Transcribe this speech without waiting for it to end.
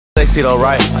sexy though,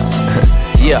 right?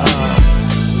 Yeah.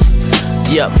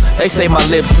 Yep, they say my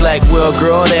lips black, well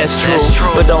girl, that's true.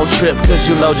 But don't trip, cause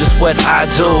you know just what I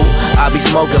do. I be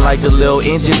smoking like the little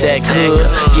engine that could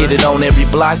get it on every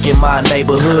block in my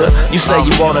neighborhood. You say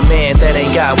you want a man that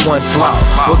ain't got one flaw.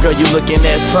 Well girl, you looking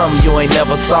at something you ain't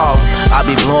never saw. I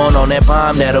be blowing on that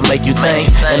bomb that'll make you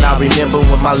think. And I remember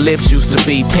when my lips used to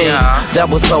be pink. That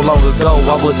was so long ago,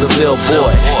 I was a little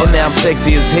boy. And now I'm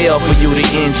sexy as hell for you to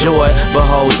enjoy. But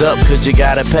hold up, cause you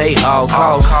gotta pay all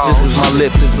costs. Just cause my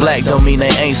lips is black don't mean they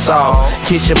ain't soft.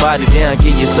 Kiss your body down,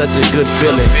 give you such a good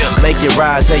feeling. Make your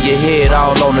rise, have your head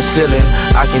all on the ceiling.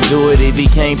 I can do it if he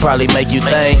can't, probably make you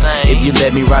think. If you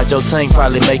let me ride your tank,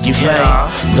 probably make you faint.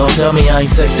 Don't tell me I ain't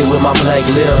sexy with my black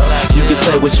lips. You can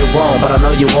say what you want, but I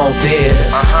know you want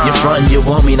this. You're frontin', you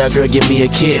want me, now girl, give me a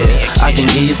kiss. I can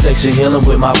give you sexual healing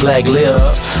with my black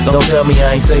lips. Don't tell me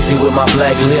I ain't sexy with my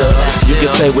black lips. You can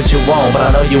say what you want, but I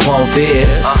know you want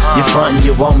this. You're frontin',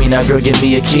 you want me, now girl, give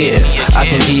me a kiss. I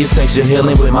can give you sexual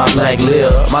healing with my black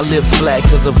lips. My lips black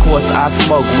cause of course I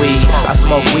smoke weed. I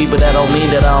smoke weed but that don't mean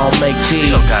that I don't make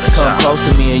cheese. Come close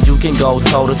to me and you can go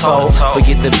toe to toe.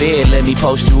 Forget the bed, let me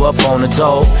post you up on the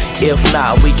door. If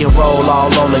not, we can roll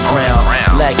all on the ground.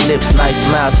 Black lips, nice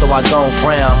smile so I don't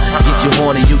frown. Get you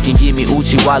horny, you can give me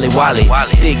Uchi Wally Wally.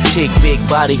 Thick chick, big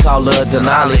body, call her a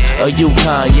Denali. A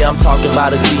Yukon, yeah I'm talking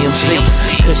about a GMC.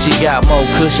 Cause she got more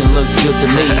cushion, looks good to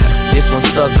me. This one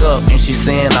stuck up and she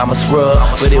saying I'm a scrub.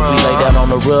 But if we lay down on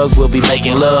the rug, we'll be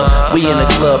making love. We in the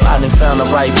club, I done found the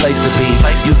right place to be.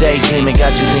 You daydreaming,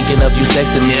 got you thinking of you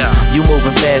sexing me. You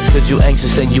moving fast cause you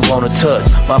anxious and you wanna touch.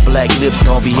 My black lips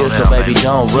gon' be here, so baby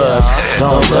don't rush.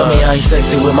 Don't tell me I ain't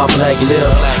sexy with my black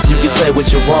lips. You can say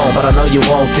what you want, but I know you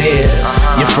want this.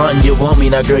 You're frontin', you want me,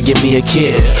 now girl give me a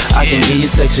kiss. I can give you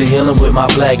sexual healing with my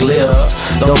black lips.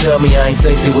 Don't tell me I ain't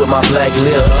sexy with my black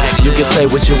lips. You can say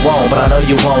what you want, but I know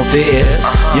you want this.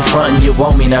 You're frontin', you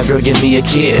want me, now girl give me a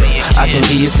kiss. I can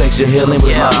give you sexual healing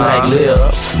with my black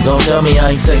lips. Don't tell me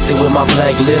I ain't sexy with my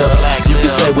black lips. You can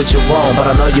say what you want, but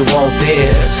I know you want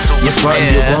this. You're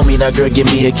frontin', you want me, now girl give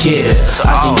me a kiss.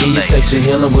 I can give you sexual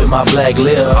healing with my black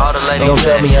lips. Don't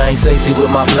tell me I ain't sexy with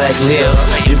my black lips.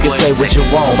 You can say what you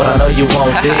want, but I know you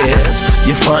want this.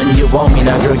 You're frontin', you want me,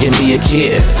 now girl give me a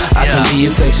kiss. I can give you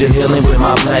sexual healing with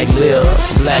my black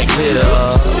lips. Black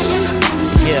lips.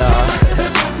 Yeah.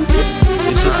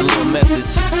 It's just a little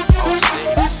message.